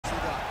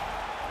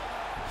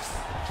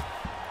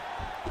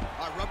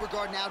Rubber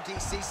guard now,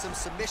 DC. Some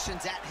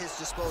submissions at his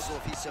disposal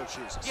if he so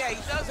chooses. Yeah, he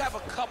does have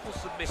a couple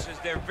submissions.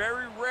 They're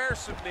very rare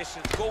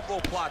submissions.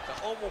 Gogoplata,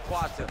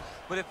 omoplata.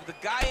 But if the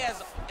guy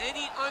has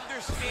any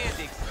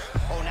understanding...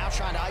 Oh, now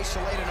trying to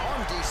isolate an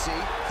arm, DC.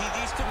 He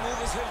needs to move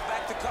his hips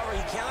back to cover.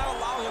 He cannot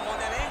allow him on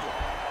that angle.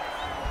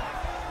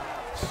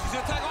 He's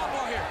gonna attack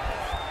armbar here.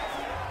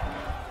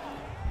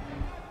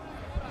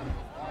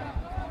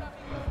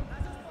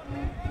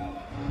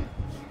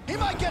 He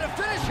might get a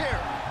finish here.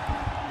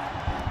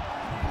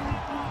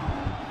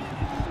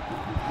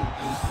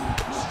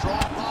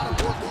 Strong bottom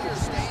work here,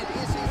 staying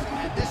easy,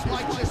 and this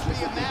might just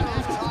be a matter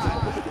of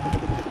time.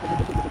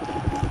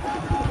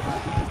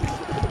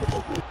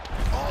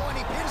 Oh, and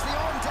he pins the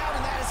arm down,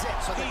 and that is it.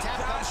 So the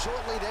tap comes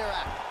shortly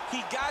thereafter.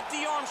 He got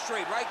the arm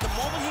straight, right? The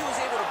moment he was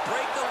able to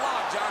break the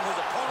lock, John, his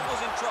opponent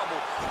was in trouble.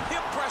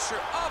 Hip pressure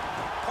up,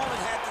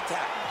 opponent had to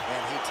tap.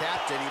 And he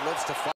tapped, and he lives to fight.